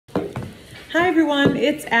Hi everyone,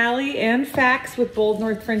 it's Allie and Fax with Bold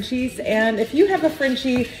North Frenchies, and if you have a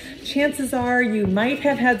Frenchie, chances are you might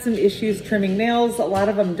have had some issues trimming nails. A lot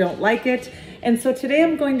of them don't like it. And so today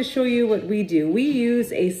I'm going to show you what we do. We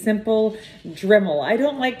use a simple Dremel. I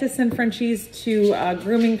don't like to send Frenchies to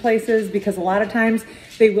grooming places because a lot of times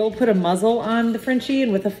they will put a muzzle on the Frenchie,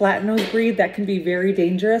 and with a flat nose breed that can be very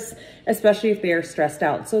dangerous, especially if they are stressed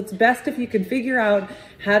out. So it's best if you can figure out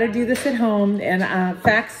how to do this at home, and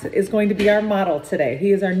Fax is going to be our model today.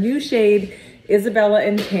 He is our new shade, Isabella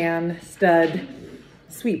in Tan Stud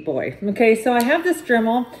Sweet Boy. Okay, so I have this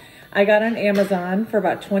Dremel I got on Amazon for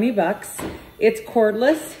about 20 bucks. It's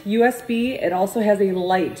cordless, USB. It also has a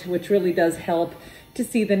light, which really does help to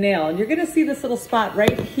see the nail. And you're gonna see this little spot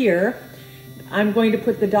right here. I'm going to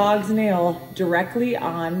put the dog's nail directly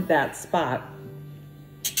on that spot.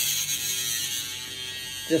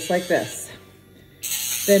 Just like this.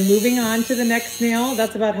 Then moving on to the next nail.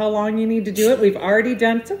 That's about how long you need to do it. We've already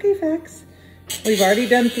done, it's okay, Fax. We've already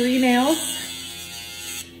done 3 nails.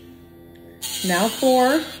 Now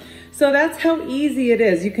 4. So that's how easy it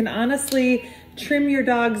is. You can honestly trim your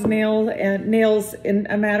dog's nails in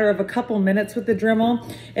a matter of a couple minutes with the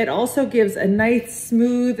Dremel. It also gives a nice,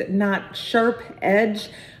 smooth, not sharp edge,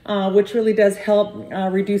 which really does help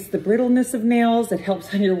reduce the brittleness of nails. It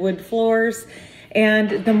helps on your wood floors.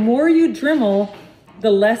 And the more you Dremel, the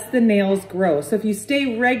less the nails grow. So if you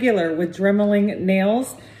stay regular with Dremeling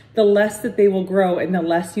nails, the less that they will grow and the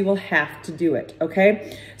less you will have to do it,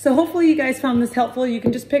 okay? So hopefully you guys found this helpful. You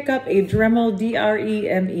can just pick up a Dremel,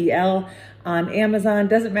 D-R-E-M-E-L, on Amazon.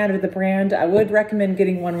 Doesn't matter the brand. I would recommend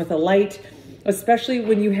getting one with a light, especially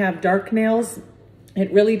when you have dark nails.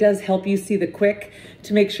 It really does help you see the quick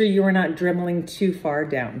to make sure you are not Dremeling too far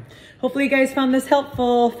down. Hopefully you guys found this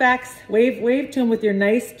helpful. Fax, wave to them with your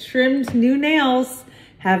nice trimmed new nails.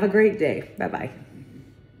 Have a great day. Bye-bye.